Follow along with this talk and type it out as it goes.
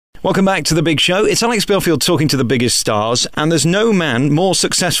Welcome back to The Big Show. It's Alex Belfield talking to the biggest stars, and there's no man more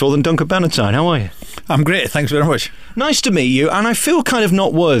successful than Duncan Bannatyne. How are you? I'm great, thanks very much. Nice to meet you, and I feel kind of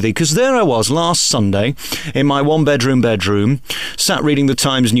not worthy, because there I was last Sunday in my one-bedroom, sat reading the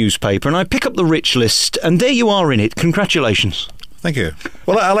Times newspaper, and I pick up the rich list, and there you are in it. Congratulations. Thank you.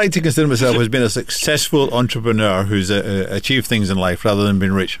 Well, I like to consider myself as being a successful entrepreneur who's achieved things in life rather than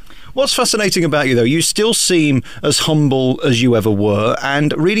being rich. What's fascinating about you, though, you still seem as humble as you ever were,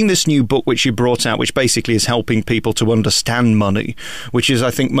 and reading this new book which you brought out, which basically is helping people to understand money, which is,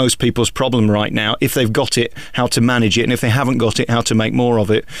 I think, most people's problem right now. If they've got it, how to manage it, and if they haven't got it, how to make more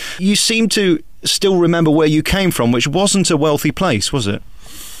of it. You seem to still remember where you came from, which wasn't a wealthy place, was it?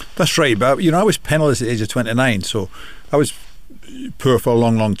 That's right, but, I was penniless at the age of 29, so I was poor for a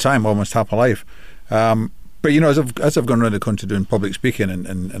long, long time, almost half my life. But, as I've gone around the country doing public speaking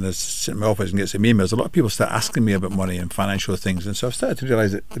and I sit in my office and get some emails, a lot of people start asking me about money and financial things. And so I've started to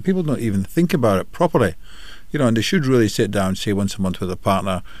realise that the people don't even think about it properly. And they should really sit down, say once a month with a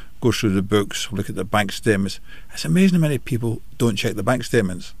partner, go through the books, look at the bank statements. It's amazing how many people don't check the bank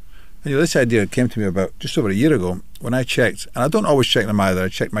statements. And this idea came to me about just over a year ago when I checked, and I don't always check them either, I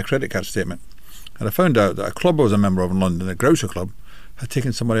checked my credit card statement. And I found out that a club I was a member of in London, the Groucho Club, had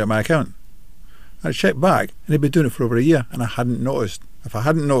taken some money out of my account. I checked back, and they'd been doing it for over a year, and I hadn't noticed. If I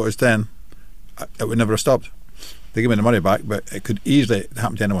hadn't noticed then, it would never have stopped. They gave me the money back, but it could easily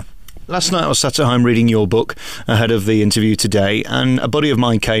happen to anyone. Last night I was sat at home reading your book ahead of the interview today, and a buddy of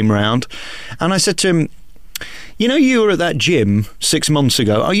mine came round, and I said to him, you were at that gym 6 months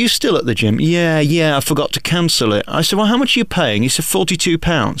ago. Are you still at the gym? Yeah, I forgot to cancel it. I said, well, how much are you paying? He said,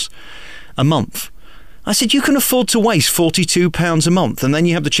 £42 a month. I said, you can afford to waste £42 a month, and then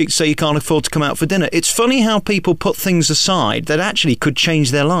you have the cheek to say you can't afford to come out for dinner. It's funny how people put things aside that actually could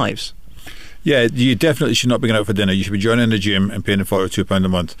change their lives. Yeah, you definitely should not be going out for dinner. You should be joining the gym and paying £42 a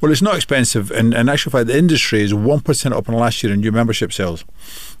month. Well, it's not expensive, and in actual fact, the industry is 1% up on last year in new membership sales.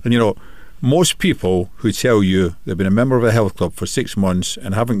 And most people who tell you they've been a member of a health club for 6 months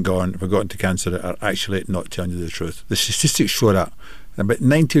and haven't forgotten to cancel it are actually not telling you the truth. The statistics show that. About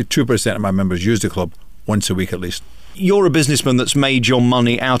 92% of my members use the club once a week at least. You're a businessman that's made your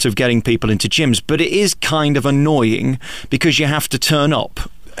money out of getting people into gyms, but it is kind of annoying because you have to turn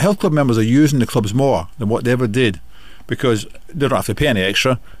up. Health club members are using the clubs more than what they ever did because they don't have to pay any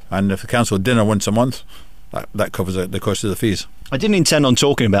extra, and if they cancel dinner once a month, that covers the cost of the fees. I didn't intend on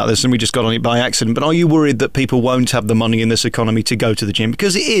talking about this and we just got on it by accident, but are you worried that people won't have the money in this economy to go to the gym?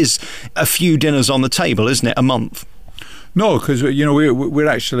 Because it is a few dinners on the table, isn't it, a month? No, because we're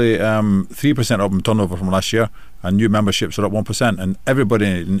actually 3% up in turnover from last year, and new memberships are up 1%, and everybody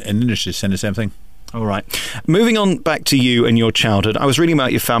in the industry is saying the same thing. All right. Moving on back to you and your childhood, I was reading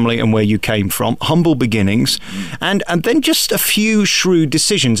about your family and where you came from, humble beginnings, and then just a few shrewd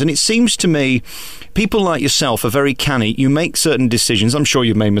decisions. And it seems to me people like yourself are very canny. You make certain decisions. I'm sure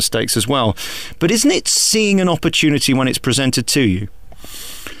you've made mistakes as well. But isn't it seeing an opportunity when it's presented to you?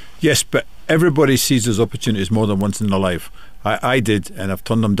 Yes, but everybody sees those opportunities more than once in their life. I did, and I've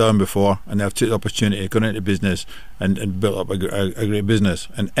turned them down before, and I've took the opportunity, gone into business and built up a great business.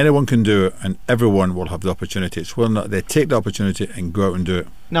 And anyone can do it, and everyone will have the opportunity. It's whether or not they take the opportunity and go out and do it.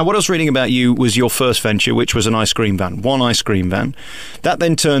 Now, what I was reading about you was your first venture, which was an ice cream van, one ice cream van. That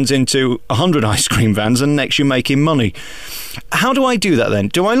then turns into 100 ice cream vans, and next you're making money. How do I do that then?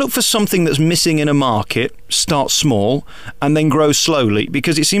 Do I look for something that's missing in a market, start small, and then grow slowly?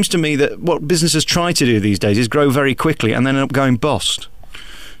 Because it seems to me that what businesses try to do these days is grow very quickly and then end up going bust.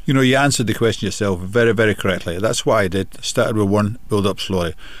 You answered the question yourself very, very correctly. That's what I did. Started with one, build up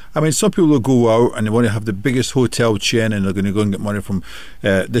slowly. I mean, some people will go out and they want to have the biggest hotel chain and they're going to go and get money from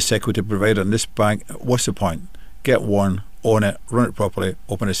this equity provider and this bank. What's the point? Get one, own it, run it properly,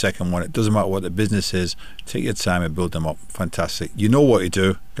 open a second one. It doesn't matter what the business is. Take your time and build them up. Fantastic. You know what to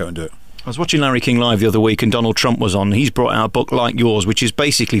do. Go and do it. I was watching Larry King Live the other week and Donald Trump was on. He's brought out a book like yours, which is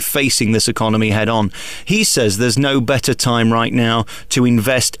basically facing this economy head on. He says there's no better time right now to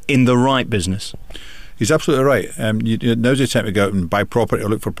invest in the right business. He's absolutely right. Now's the time to go out and buy property or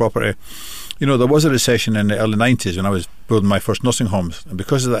look for property. There was a recession in the early 90s when I was building my first nursing homes. And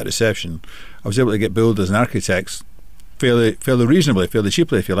because of that recession, I was able to get builders and architects fairly reasonably, fairly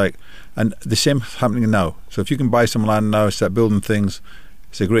cheaply, if you like. And the same is happening now. So if you can buy some land now, start building things,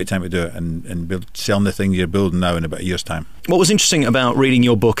 it's a great time to do it and selling the thing you're building now in about a year's time. What was interesting about reading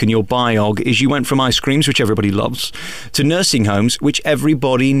your book and your biog is you went from ice creams, which everybody loves, to nursing homes, which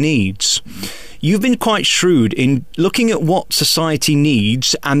everybody needs. You've been quite shrewd in looking at what society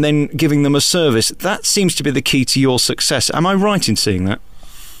needs and then giving them a service. That seems to be the key to your success. Am I right in seeing that?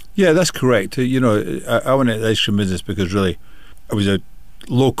 Yeah, that's correct. I went into the ice cream business because really I was a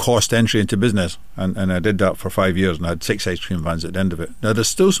low-cost entry into business, and I did that for 5 years, and I had 6 ice cream vans at the end of it. Now, there's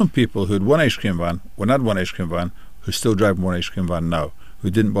still some people who had one ice cream van, when I had one ice cream van, who's still driving one ice cream van now, who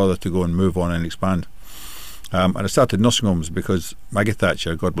didn't bother to go and move on and expand. And I started nursing homes because Maggie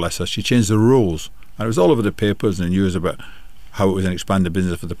Thatcher, God bless her, she changed the rules, and it was all over the papers and the news about how it was an expanded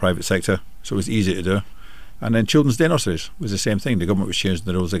business for the private sector, so it was easy to do. And then children's day nurseries was the same thing. The government was changing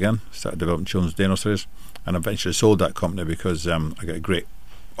the rules again, started developing children's day nurseries, and eventually sold that company because I got a great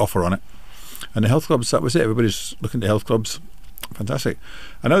offer on it. And the health clubs, that was it. Everybody's looking to health clubs. Fantastic.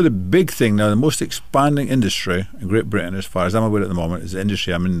 And now the big thing now, the most expanding industry in Great Britain, as far as I'm aware at the moment, is the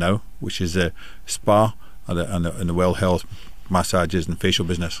industry I'm in now, which is the spa and the well health, massages and facial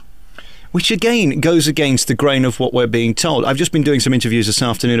business. Which again goes against the grain of what we're being told. I've just been doing some interviews this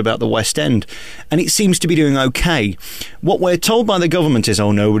afternoon about the West End, and it seems to be doing okay. What we're told by the government is,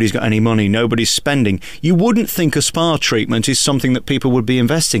 oh, nobody's got any money, nobody's spending. You wouldn't think a spa treatment is something that people would be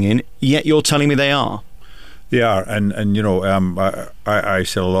investing in, yet you're telling me they are. They are, and you know, I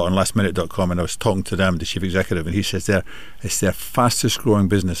sell a lot on lastminute.com, and I was talking to them, the chief executive, and he says it's their fastest growing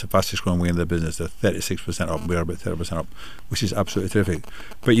business, the fastest growing wing of their business. They're 36% up, we're about 30% up, which is absolutely terrific.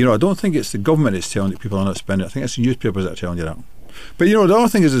 But you know, I don't think it's the government that's telling you people are not spending. I think it's the newspapers that are telling you that. But you know, the other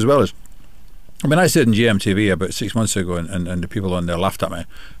thing is as well is, I mean, I said in GMTV about 6 months ago, and the people on there laughed at me.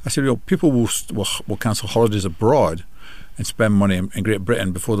 I said, you know, people will cancel holidays abroad and spend money in Great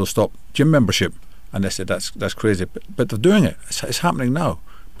Britain before they'll stop gym membership. And they said, that's crazy. But they're doing it. It's happening now.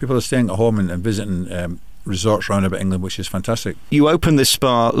 People are staying at home and visiting resorts around about England, which is fantastic. You opened this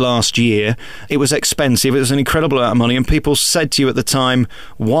spa last year. It was expensive. It was an incredible amount of money. And people said to you at the time,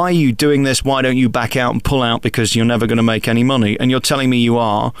 why are you doing this? Why don't you back out and pull out because you're never going to make any money? And you're telling me you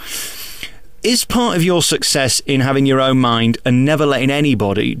are. Is part of your success in having your own mind and never letting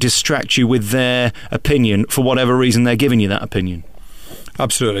anybody distract you with their opinion for whatever reason they're giving you that opinion?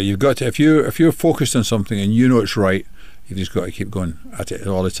 Absolutely. You've got to, if you're focused on something and you know it's right, you've just got to keep going at it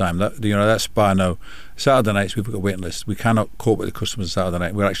all the time. That spa now, Saturday nights we've got a waiting list. We cannot cope with the customers Saturday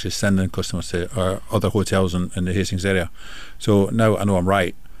night. We're actually sending customers to our other hotels in the Hastings area. So now I know I'm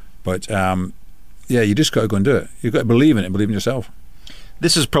right, but yeah, you just got to go and do it. You've got to believe in it and believe in yourself.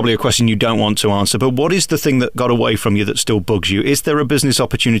 This is probably a question you don't want to answer, but what is the thing that got away from you that still bugs you? Is there a business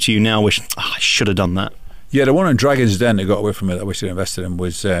opportunity you now wish, I should have done that? Yeah, the one in Dragon's Den that got away from me that I wish I'd invested in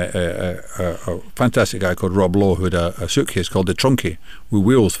was a fantastic guy called Rob Lowe who had a suitcase called the Trunkie with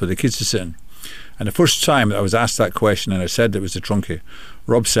wheels for the kids to sit in. And the first time that I was asked that question and I said it was the Trunkie,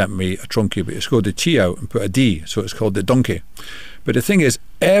 Rob sent me a Trunkie, but he scored the T out and put a D, so it's called the Donkey. But the thing is,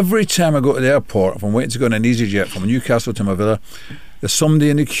 every time I go to the airport, if I'm waiting to go on an EasyJet from Newcastle to my villa, there's somebody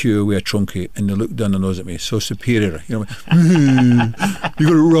in the queue with a Trunkie and they look down their nose at me, so superior. You know, you got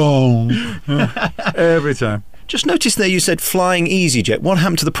it wrong. Every time. Just noticed there you said flying EasyJet. What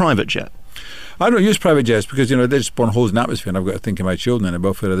happened to the private jet? I don't use private jets because, you know, they just burn holes in the atmosphere and I've got to think of my children and the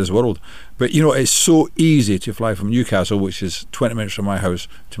welfare of this world. But, you know, it's so easy to fly from Newcastle, which is 20 minutes from my house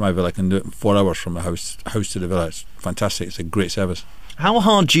to my villa. I can do it in 4 hours from the house to the villa. It's fantastic. It's a great service. How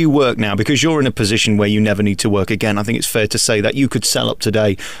hard do you work now? Because you're in a position where you never need to work again. I think it's fair to say that you could sell up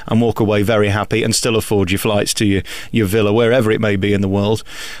today and walk away very happy and still afford your flights to your villa, wherever it may be in the world.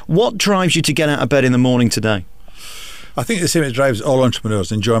 What drives you to get out of bed in the morning today? I think the same as drives all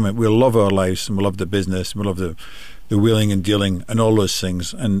entrepreneurs, enjoyment. We love our lives and we love the business and we love the wheeling and dealing and all those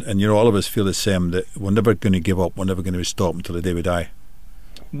things. And you know, all of us feel the same, that we're never going to give up, we're never going to stop until the day we die.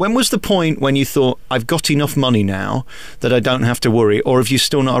 When was the point when you thought, I've got enough money now that I don't have to worry, or have you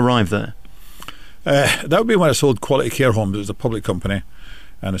still not arrived there? That would be when I sold Quality Care Homes. It was a public company,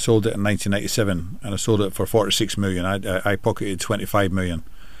 and I sold it in 1997, and I sold it for 46 million. I pocketed 25 million.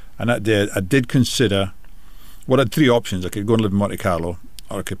 And that day, I did consider, well, I had 3 options. I could go and live in Monte Carlo,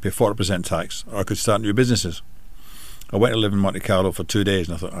 or I could pay 40% tax, or I could start new businesses. I went to live in Monte Carlo for 2 days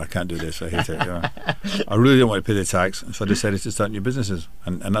and I thought, I can't do this, I hate it. You know. I really don't want to pay the tax, so I decided to start new businesses,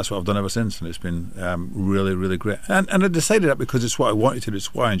 and that's what I've done ever since, and it's been really, really great. And I decided that because it's what I wanted to do,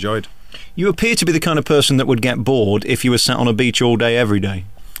 it's what I enjoyed. You appear to be the kind of person that would get bored if you were sat on a beach all day, every day.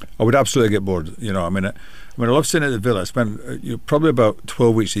 I would absolutely get bored. You know, I mean, I love sitting at the villa. I spend probably about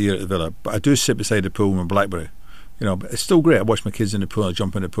 12 weeks a year at the villa, but I do sit beside the pool with my BlackBerry. You know, but it's still great. I watch my kids in the pool, I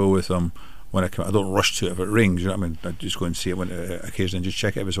jump in the pool with them. When I come, I don't rush to it if it rings. You know what I mean? I just go and see it when occasionally and just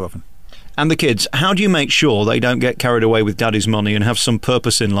check it every so often. And the kids, how do you make sure they don't get carried away with daddy's money and have some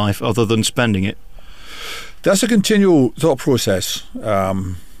purpose in life other than spending it? That's a continual thought process,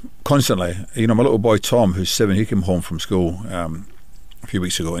 constantly. You know, my little boy Tom, who's 7, he came home from school a few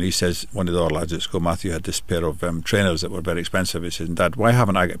weeks ago, and he says, one of the other lads at school, Matthew, had this pair of trainers that were very expensive. He says, Dad, why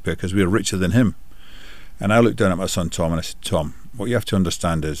haven't I got a pair? Because we're richer than him. And I looked down at my son Tom and I said, Tom, what you have to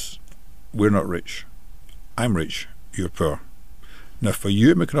understand is we're not rich. I'm rich, you're poor. Now for you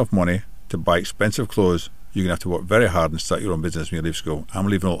to make enough money to buy expensive clothes, you're going to have to work very hard and start your own business when you leave school. I'm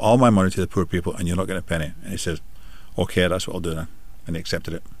leaving all my money to the poor people and you're not getting a penny. And he says, okay, that's what I'll do then. And he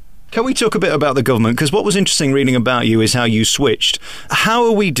accepted it. Can we talk a bit about the government? Because what was interesting reading about you is how you switched. How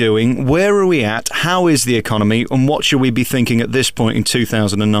are we doing? Where are we at? How is the economy? And what should we be thinking at this point in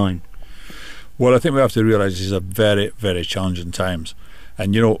 2009? Well, I think we have to realise these are very, very challenging times.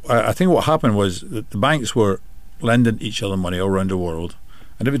 And, I think what happened was that the banks were lending each other money all around the world.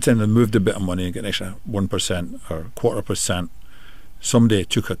 And every time they moved a bit of money and get an extra 1% or 0.25%, somebody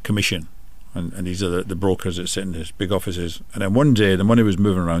took a commission. And these are the brokers that sit in these big offices. And then one day the money was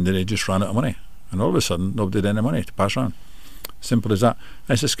moving around and they just ran out of money. And all of a sudden nobody had any money to pass around. Simple as that.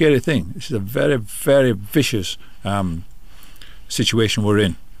 And it's a scary thing. This is a very, very vicious situation we're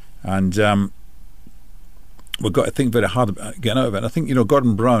in. And we've got to think very hard about getting out of it. And I think,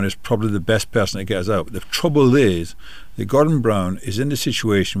 Gordon Brown is probably the best person to get us out. The trouble is that Gordon Brown is in the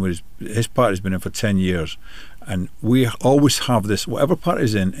situation where his party's been in for 10 years. And we always have this, whatever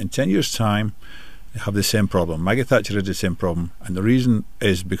party's in 10 years' time, they have the same problem. Maggie Thatcher had the same problem. And the reason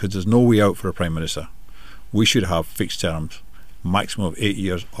is because there's no way out for a Prime Minister. We should have fixed terms, maximum of 8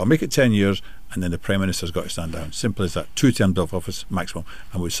 years, or make it 10 years, and then the Prime Minister's got to stand down. Simple as that. 2 terms of office, maximum,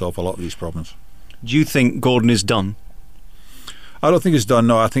 and we'd solve a lot of these problems. Do you think Gordon is done? I don't think he's done.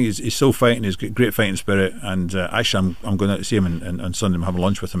 No, I think he's still fighting. He's got great fighting spirit. And actually, I'm going out to see him on Sunday. I'm having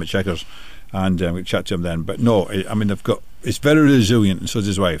lunch with him at Checkers, and we'll chat to him then. But no, I mean it's very resilient, and so is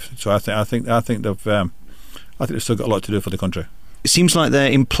his wife. So I think they've still got a lot to do for the country. It seems like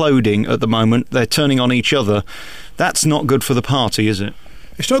they're imploding at the moment. They're turning on each other. That's not good for the party, is it?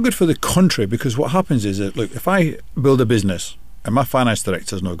 It's not good for the country because what happens is that, look, if I build a business and my finance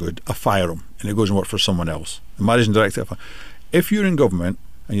director's no good, I fire him and he goes and works for someone else. The managing director, if you're in government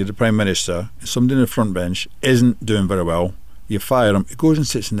and you're the Prime Minister and somebody in the front bench isn't doing very well, you fire him, he goes and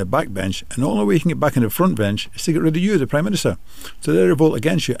sits in the back bench, and the only way you can get back in the front bench is to get rid of you, the Prime Minister. So they revolt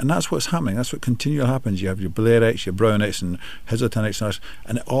against you, and that's what's happening. That's what continually happens. You have your Blairites, your Brownites and Hazeltonites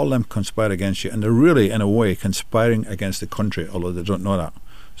and all of them conspire against you, and they're really, in a way, conspiring against the country, although they don't know that.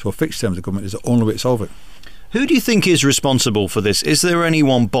 So a fixed terms of government is the only way to solve it. Who do you think is responsible for this? Is there any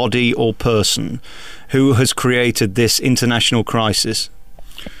one body or person who has created this international crisis?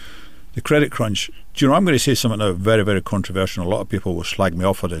 The credit crunch. Do you know, I'm going to say something now very, very controversial. A lot of people will slag me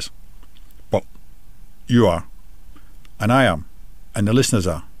off for this. But you are, and I am, and the listeners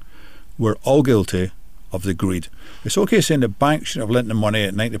are. We're all guilty of the greed. It's okay saying the bank should have lent the money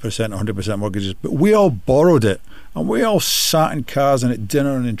at 90% or 100% mortgages, but we all borrowed it. And we all sat in cars and at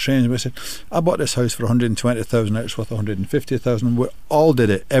dinner and in trains and we said, I bought this house for 120,000, it's worth 150,000. We all did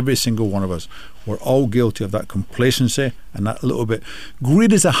it, every single one of us. We're all guilty of that complacency and that little bit.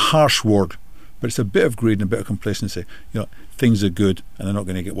 Greed is a harsh word, but it's a bit of greed and a bit of complacency. Things are good and they're not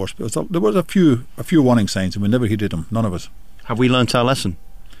going to get worse. But there was a few warning signs and we never heeded them, none of us. Have we learnt our lesson?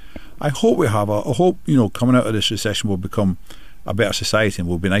 I hope we have. I hope, coming out of this recession we'll become a better society and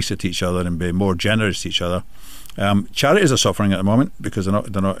we'll be nicer to each other and be more generous to each other. Charities are suffering at the moment because they're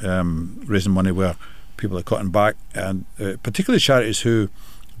not raising money where people are cutting back, and particularly charities who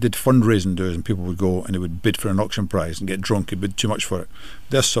did fundraising days and people would go and they would bid for an auction prize and get drunk and bid too much for it.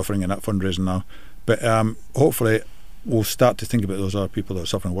 They're suffering in that fundraising now. But hopefully we'll start to think about those other people that are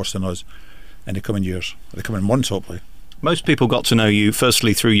suffering worse than us in the coming years, the coming months hopefully. Most people got to know you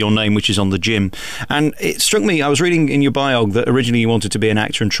firstly through your name, which is on the gym. And it struck me, I was reading in your biog that originally you wanted to be an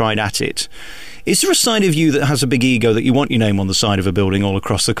actor and tried at it. Is there a side of you that has a big ego that you want your name on the side of a building all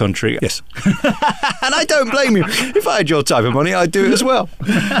across the country? Yes. And I don't blame you. If I had your type of money, I'd do it as well.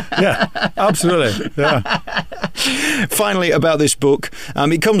 Yeah, absolutely. Yeah. Finally, about this book,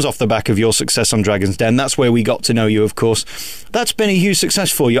 it comes off the back of your success on Dragon's Den. That's where we got to know you, of course. That's been a huge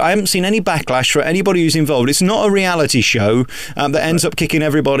success for you. I haven't seen any backlash for anybody who's involved. It's not a reality show that ends up kicking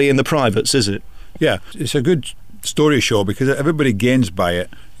everybody in the privates, is it? Yeah, it's a good story show because everybody gains by it.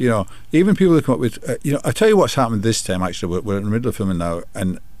 Even people who come up with, I tell you what's happened this time. Actually, we're in the middle of filming now,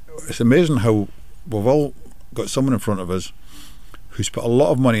 and it's amazing how we've all got someone in front of us who's put a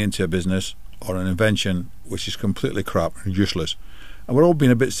lot of money into a business or an invention which is completely crap and useless, and we're all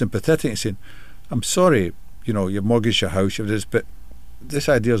being a bit sympathetic and saying, "I'm sorry, you've mortgaged your house, you've this, but this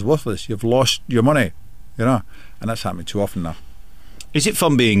idea is worthless. You've lost your money, and that's happening too often now." Is it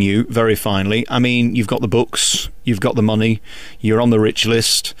fun being you, very finally? I mean, you've got the books, you've got the money, you're on the rich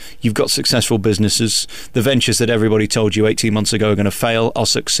list, you've got successful businesses, the ventures that everybody told you 18 months ago are going to fail are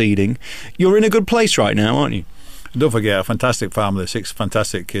succeeding. You're in a good place right now, aren't you? And don't forget, a fantastic family, 6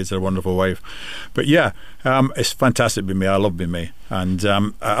 fantastic kids, and a wonderful wife. But yeah, it's fantastic being me. I love being me. And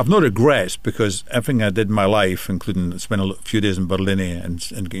I've no regrets, because everything I did in my life, including spending a few days in Berlin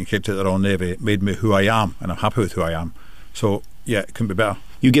and getting kicked out of the Royal Navy, made me who I am, and I'm happy with who I am. So yeah, it couldn't be better.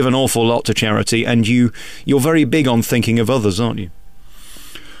 You give an awful lot to charity, and you're very big on thinking of others, aren't you?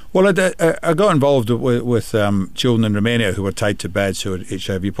 Well, I got involved with children in Romania who were tied to beds who were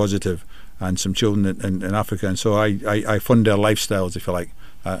HIV positive, and some children in Africa, and so I fund their lifestyles, if you like,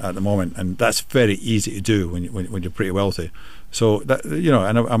 at the moment, and that's very easy to do when you're pretty wealthy. So that, you know,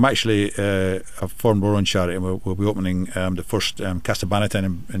 and I'm actually I've formed our own charity, and we'll be opening the first Duncan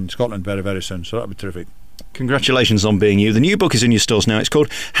Bannatyne in Scotland very, very soon. So that'll be terrific. Congratulations on being you. The new book is in your stores now. It's called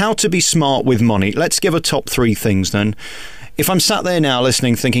How to Be Smart with Money. Let's give a top 3 things then. If I'm sat there now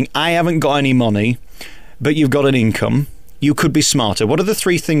listening, thinking I haven't got any money, but you've got an income, you could be smarter. What are the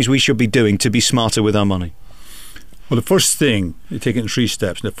 3 things we should be doing to be smarter with our money? Well, the first thing, you take it in 3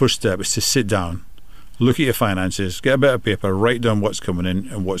 steps. And the first step is to sit down, look at your finances, get a bit of paper, write down what's coming in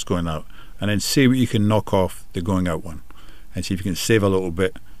and what's going out, and then see what you can knock off the going out one, and see if you can save a little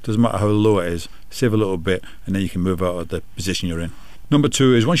bit. Doesn't matter how low it is, save a little bit, and then you can move out of the position you're in. Number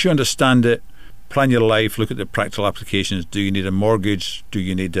 2 is, once you understand it, plan your life, look at the practical applications. Do you need a mortgage? Do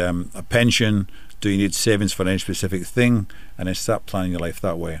you need a pension? Do you need savings for any specific thing? And then start planning your life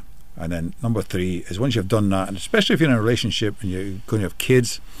that way. And then number 3 is, once you've done that, and especially if you're in a relationship and you're going to have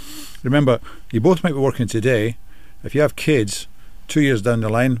kids, remember, you both might be working today. If you have kids, 2 years down the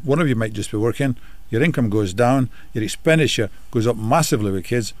line, one of you might just be working, your income goes down, your expenditure goes up massively with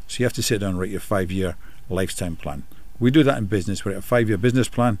kids, so you have to sit down and write your 5-year lifetime plan. We do that in business. We write a 5-year business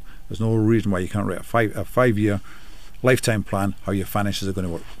plan. There's no reason why you can't write a 5-year lifetime plan, how your finances are going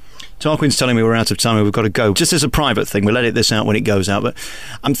to work. Tarquin's telling me we're out of time and we've got to go. Just as a private thing, we'll edit this out when it goes out, but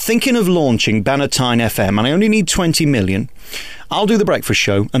I'm thinking of launching Bannatyne FM, and I only need 20 million. I'll do the breakfast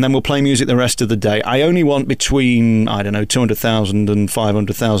show, and then we'll play music the rest of the day. I only want between, I don't know, 200,000 and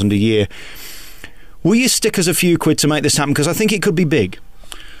 500,000 a year. Will you stick us a few quid to make this happen? Because I think it could be big.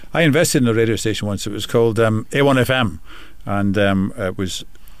 I invested in a radio station once. It was called A1FM, and it was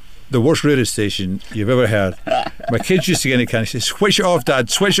the worst radio station you've ever heard. My kids used to get in the car and say, "Switch it off, Dad,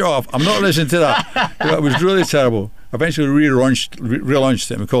 switch it off. I'm not listening to that." It was really terrible. Eventually relaunched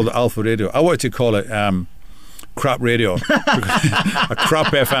it and we called it Alpha Radio. I wanted to call it Crap Radio, a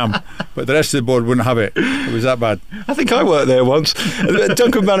crap FM, but the rest of the board wouldn't have it. It was that bad. I think I worked there once.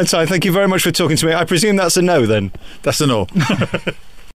 Duncan Bannatyne, thank you very much for talking to me. I presume that's a no then? That's a no.